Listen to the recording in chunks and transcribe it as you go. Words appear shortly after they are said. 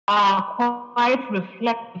are quite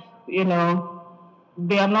reflective,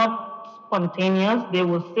 they are not spontaneous. They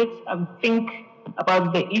will sit and think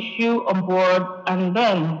about the issue on board, and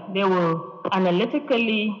then they will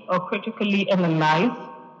analytically or critically analyze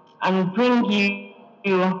and bring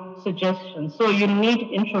you suggestions. So you need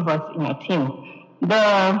introverts in your team.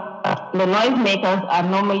 The noisemakers are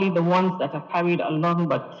normally the ones that are carried along,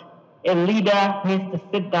 but a leader needs to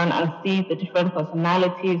sit down and see the different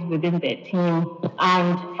personalities within their team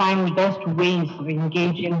and find best ways of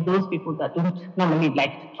engaging those people that don't normally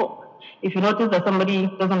like to talk. If you notice that somebody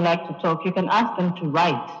doesn't like to talk, you can ask them to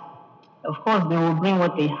write. Of course, they will bring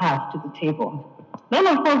what they have to the table. Then,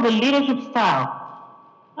 of course, the leadership style.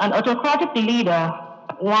 An autocratic leader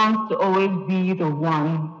wants to always be the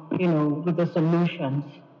one, with the solutions.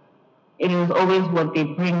 It is always what they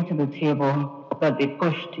bring to the table that they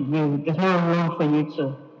push to you. There's no room for you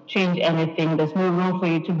to change anything. There's no room for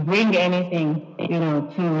you to bring anything,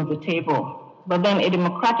 to the table. But then a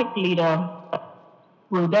democratic leader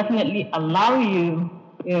will definitely allow you,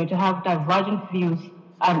 to have divergent views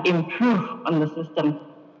and improve on the system.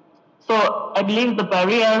 So I believe the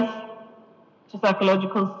barriers to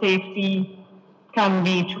psychological safety can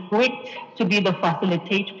be tweaked to be the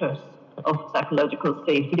facilitators of psychological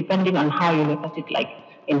safety, depending on how you look at it. Like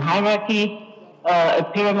in hierarchy, a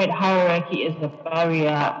pyramid hierarchy is a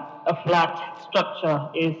barrier, a flat structure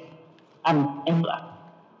is an enabler.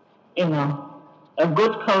 A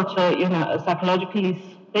good culture, a psychologically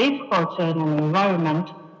safe culture in an environment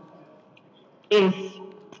is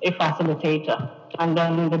a facilitator. And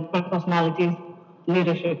then the personalities,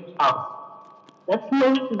 leadership styles. Let's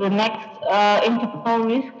move to the next interpersonal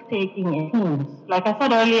risk-taking in teams. Like I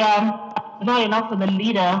said earlier, it's not enough for the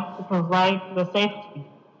leader to provide the safety.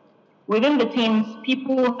 Within the teams,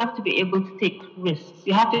 people have to be able to take risks.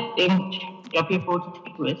 You have to encourage your people to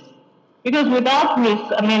take risks. Because without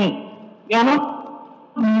risks, you're not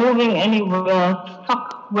moving anywhere,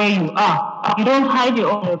 stuck where you are. You don't hide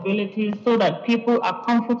your own abilities so that people are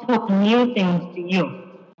comfortable with new things to you.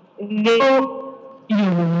 They you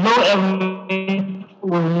know everything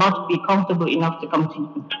will not be comfortable enough to come to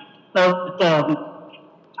you. So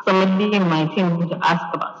somebody in my team wanted to ask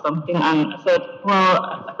about something, and I said, "Well,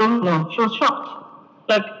 I don't know." She was shocked.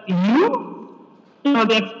 Like,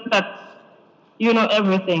 they expect that you know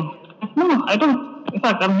everything. No, I don't. In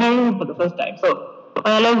fact, I'm hearing it for the first time. So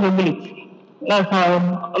I love the ability. That's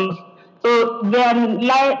how. So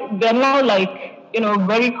they're now like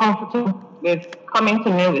very comfortable with coming to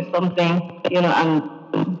me with something, and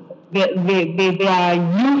they are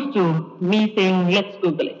used to me saying, let's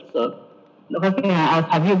Google it. So the first thing I ask,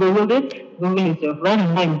 have you Googled it? Google is your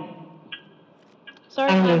friend. Sorry,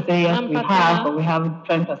 and they say, yes, we have, but we have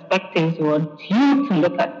different perspectives. We want you to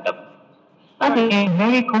look at them. That is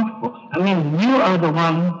very comfortable. You are the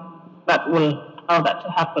one that will allow that to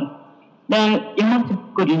happen. Then you have to be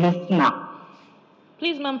a good listener.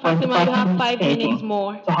 Please, Ma'am Fatima, you have 5 minutes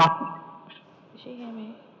more. To happen. Does she hear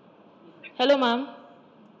me? Hello, Ma'am.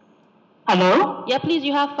 Hello? Yeah, please,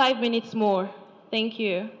 you have 5 minutes more. Thank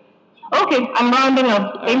you. Okay, I'm rounding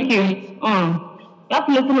up. Thank you. You have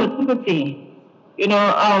to listen with sympathy.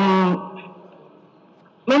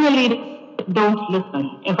 Many leaders don't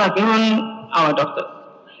listen. In fact, even our doctors.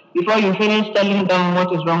 Before you finish telling them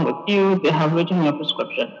what is wrong with you, they have written your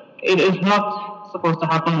prescription. It is not supposed to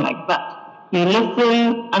happen like that. You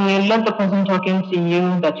listen and you let the person talking to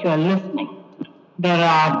you that you are listening. There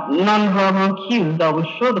are non-verbal cues that will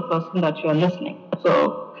show the person that you are listening.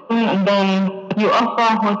 So, and then you offer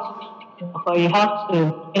what you offer. You have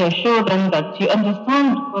to show them that you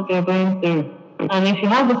understand what they're going through. And if you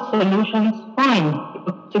have the solutions, fine.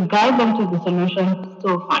 To guide them to the solution,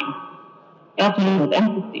 still fine. You have to live with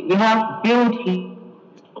empathy. We have built skills.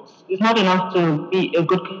 It's not enough to be a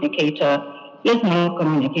good communicator. Listening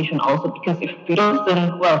communication also, because if you don't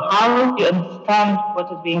listen, well, how do you understand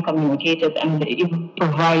what is being communicated and even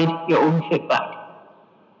provide your own feedback?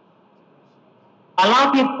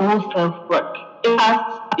 Allow people self-work. In the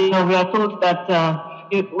past, we are told that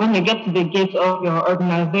when you get to the gate of your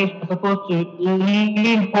organization, you're supposed to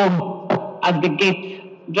leave home at the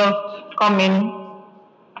gate, just come in.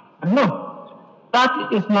 No,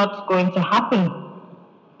 that is not going to happen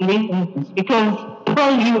in this instance, because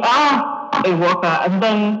you are a worker and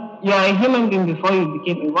then you are a human being before you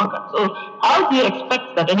became a worker. So how do you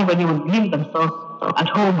expect that anybody would leave themselves at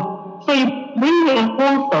home? So you bring your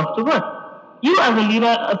whole self to work. You as a leader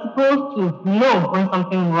are supposed to know when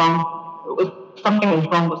something is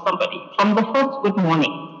wrong with somebody. From the first good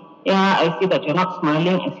morning, I see that you're not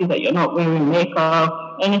smiling, I see that you're not wearing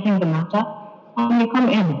makeup, anything the matter, and you come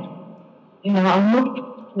in. I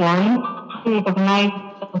look one, I recognize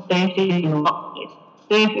for safety in the workplace.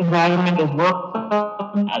 Safe environment is work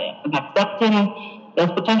accepting.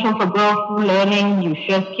 There's potential for growth, learning, you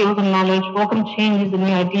share skills and knowledge, welcome changes and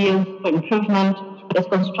new ideas for improvement. There's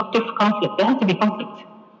constructive conflict. There has to be conflict.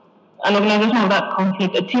 An organization without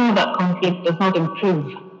conflict, a team without conflict does not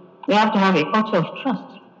improve. You have to have a culture of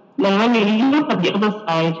trust. Then when you look at the other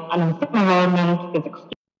side, an unsafe environment is extreme.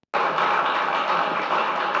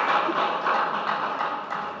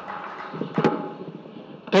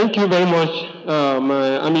 Thank you very much,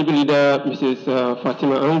 my amiable leader, Mrs.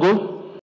 Fatima Ango.